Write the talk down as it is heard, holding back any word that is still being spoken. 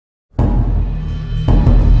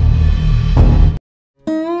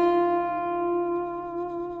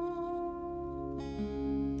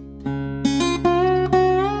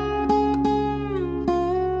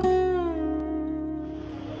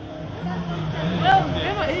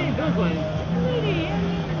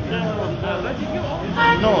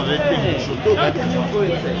No, they think you should do that.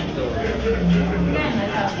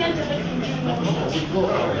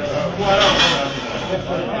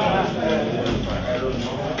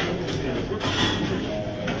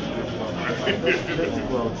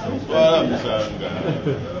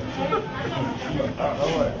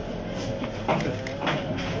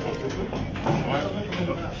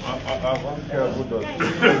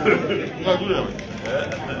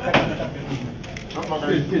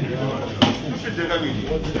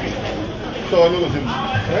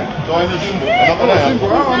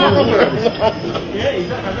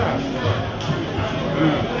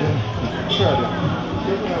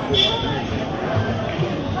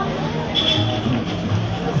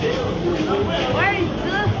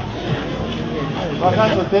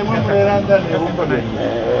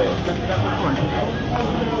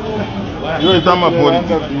 Yo estamos por yo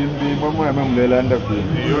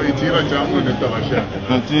itira changu netabasha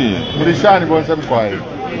nti mulishani bonse mkwai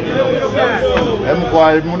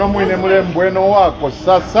emkwai muno mwine mule mbweno wako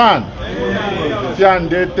sasana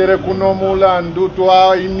tyandetere kuno mulandu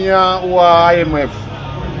twa imya wa IMF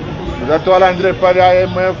zatwala ndire pali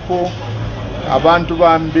IMF abantu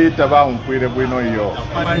bambita bamfwire bwino iyo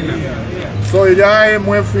so ila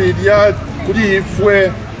IMF ilya kuri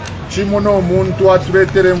ifwe chimuno omuntu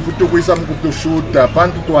atuletere mvuto kwisa mukutushuta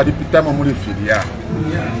pantu twalipitamo muri filia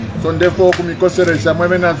so ndefo kumikoseresha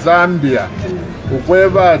mweme na Zambia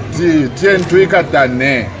ukweva ati tientu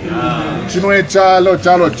ikatane chino chalo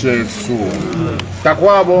chesu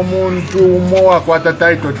takwabo omuntu umo wakwata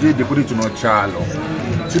title deed kuri chino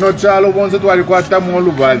chalo bonse twalikwata mu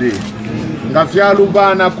olubali ngafya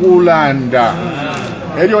lubana kulanda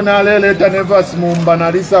elyo naleleta nevas mumba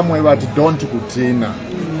nalisa mwe bati don't kutina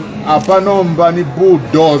apanomba ni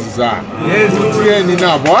bulldozer. Yes, tieni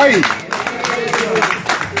nabo ai.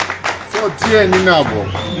 So tieni nabo.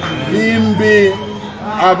 Imbi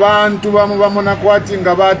abantu bamubamona kwati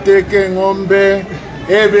nga bateke ngombe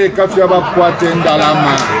ebe kafya bakwate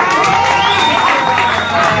ndalama.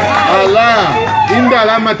 Ala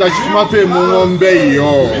indalama tashituma pe mu ngombe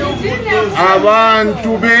iyo.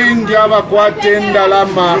 Abantu bengi abakwate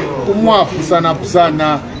ndalama kumwafusana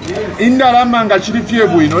pusana. Indalama nga chirifye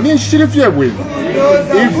bwino ni chirifye bwino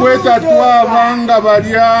ifwe tatwabanga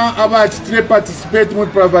balya abatitire participate mu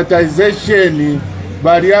privatization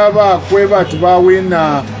balya bakweba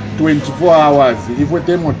tubawina 24 hours ifwe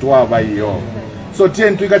temo twaba iyo so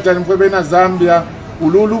tientu ikatani mfwe na Zambia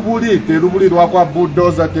ululubuli terubulirwa kwa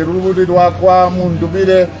bulldozer terubulirwa kwa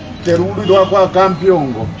mundubire terubulirwa kwa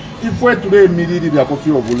kampyongo ifwe tule milili bya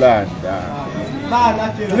kofi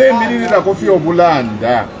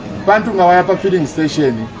obulanda Bantu nga wayapa filling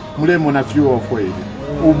station mule mona fuel oil.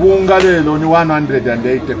 Ubunga lelo ni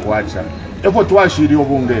 180 kwacha. Efo twashiri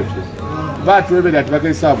obunga efyo. Batu ebe that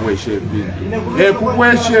bakesabweshe ebintu.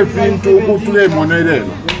 Kukweshe ebintu ukutule monelelo.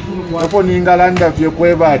 Efo ningalanda fye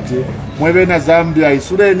kwebati mwebe na Zambia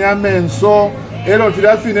isure nyamenso elo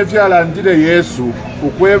filafine fyalandire Yesu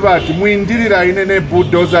ukwebati muindirira inene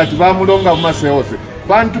bulldozer ati bamulonga mumaseose.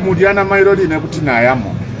 Bantu muliana mailodi ne kuti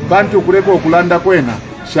nayamo. Bantu kuleko okulanda kwena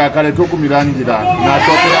shakale tokumirangira na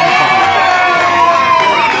tokera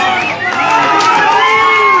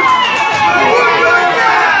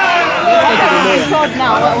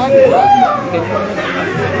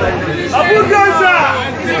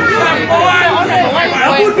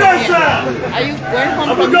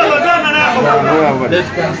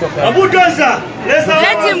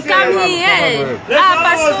Let him come here.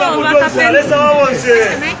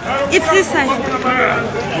 It's this side.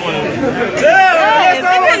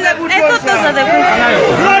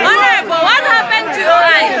 Honorable, what happened to your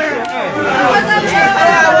eye?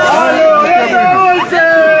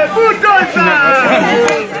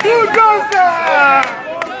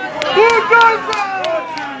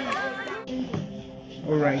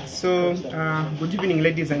 All right, so good evening,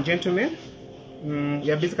 ladies and gentlemen.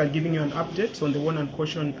 We are basically giving you an update on the warn and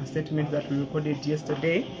caution statement that we recorded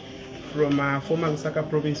yesterday from former Lusaka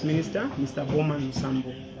Province Minister, Mr. BOWMAN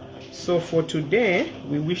LUSAMBO. So for today,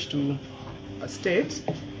 we wish to state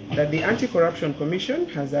that the Anti-Corruption Commission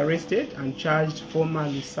has arrested and charged former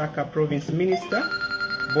Lusaka Province Minister,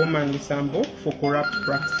 BOWMAN LUSAMBO, for corrupt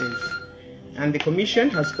practices. And the Commission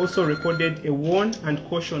has also recorded a warn and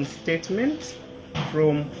caution statement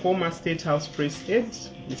from former State House Press Aide,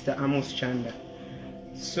 Mr. Amos Chanda.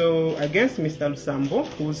 So against Mr. LUSAMBO,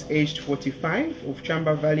 who's aged 45, of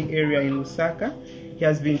Chamba Valley area in Lusaka, He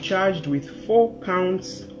has been charged with 4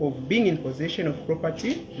 counts of being in possession of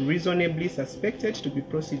property reasonably suspected to be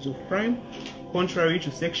proceeds of crime, contrary to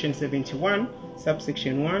Section 71,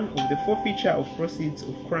 subsection 1 of the Forfeiture of Proceeds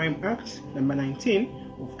of Crime Act number 19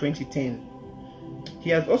 of 2010. He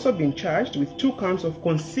has also been charged with 2 counts of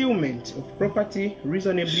concealment of property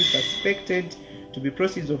reasonably suspected to be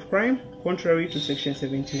proceeds of crime, contrary to Section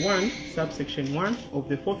 71, subsection 1 of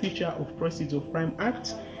the Forfeiture of Proceeds of Crime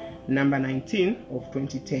Act number 19 of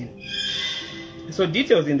 2010. So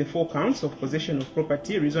details in the 4 counts of possession of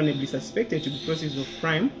property reasonably suspected to be proceeds of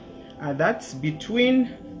crime are that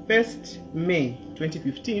between 1st May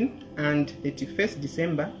 2015 and 31st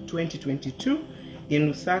December 2022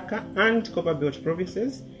 in Lusaka and Copperbelt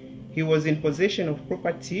provinces, he was in possession of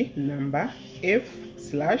property number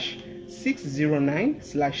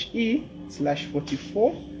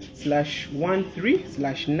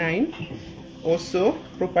F/609/E/44/13/9, also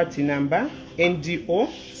property number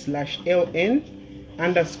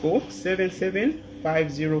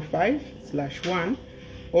NDO/LN_77505/1,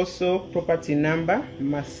 also property number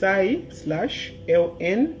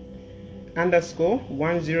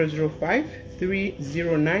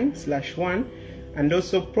Masai/LN_1005/309/1, and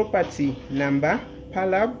also property number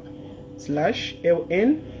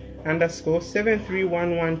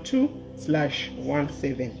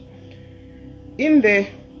Palab/LN_73112/17. In the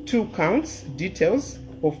 2 counts, details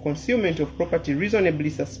of concealment of property reasonably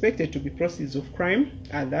suspected to be proceeds of crime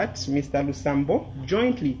are that Mr. Lusambo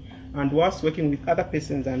jointly and whilst working with other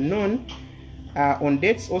persons unknown on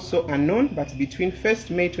dates also unknown, but between 1st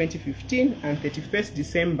May 2015 and 31st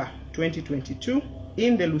December 2022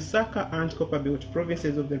 in the Lusaka and Copperbelt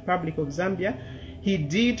provinces of the Republic of Zambia, he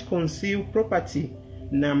did conceal property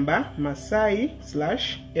number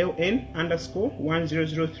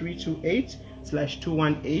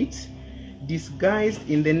Masai/LN_100328/218 disguised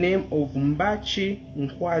in the name of Mbachi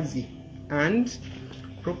Nkwazi, and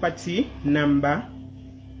property number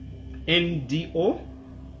NDO,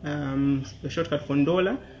 the shortcut for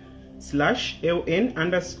Ndola,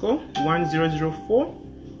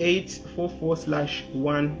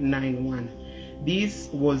 /LN_1004/844/191. This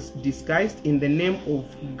was disguised in the name of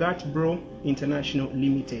Gatbro International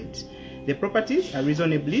Limited. The properties are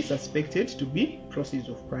reasonably suspected to be proceeds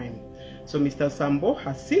of crime. So Mr. Sambo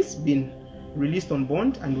has since been released on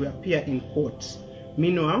bond and will appear in court.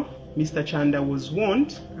 Meanwhile, Mr. Chanda was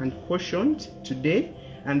warned and cautioned today,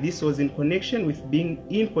 and this was in connection with being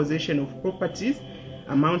in possession of properties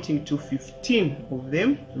amounting to 15 of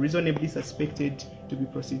them reasonably suspected to be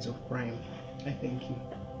proceeds of crime. I thank you.